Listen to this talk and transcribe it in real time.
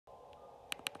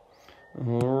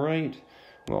All right.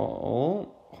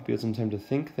 Well, hope you had some time to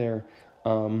think there.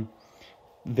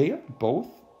 They are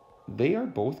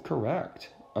both correct.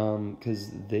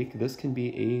 Because this can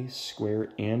be a square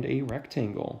and a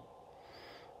rectangle.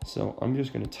 So I'm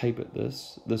just going to type it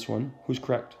this one. Who's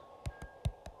correct?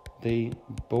 They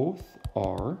both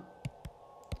are,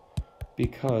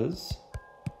 because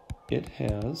it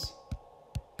has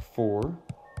 4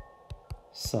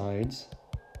 sides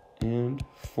and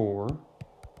 4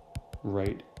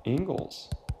 right angles.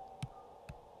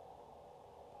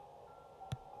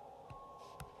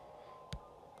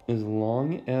 As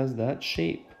long as that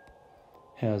shape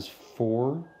has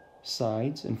 4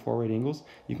 sides and 4 right angles,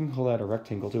 you can call that a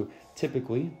rectangle too.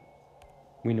 Typically,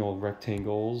 we know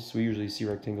rectangles, we usually see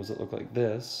rectangles that look like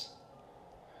this.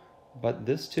 But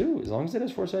this too, as long as it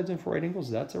has 4 sides and 4 right angles,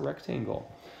 that's a rectangle.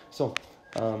 So,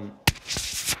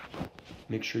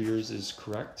 make sure yours is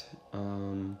correct,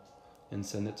 and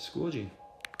send it to Schoology.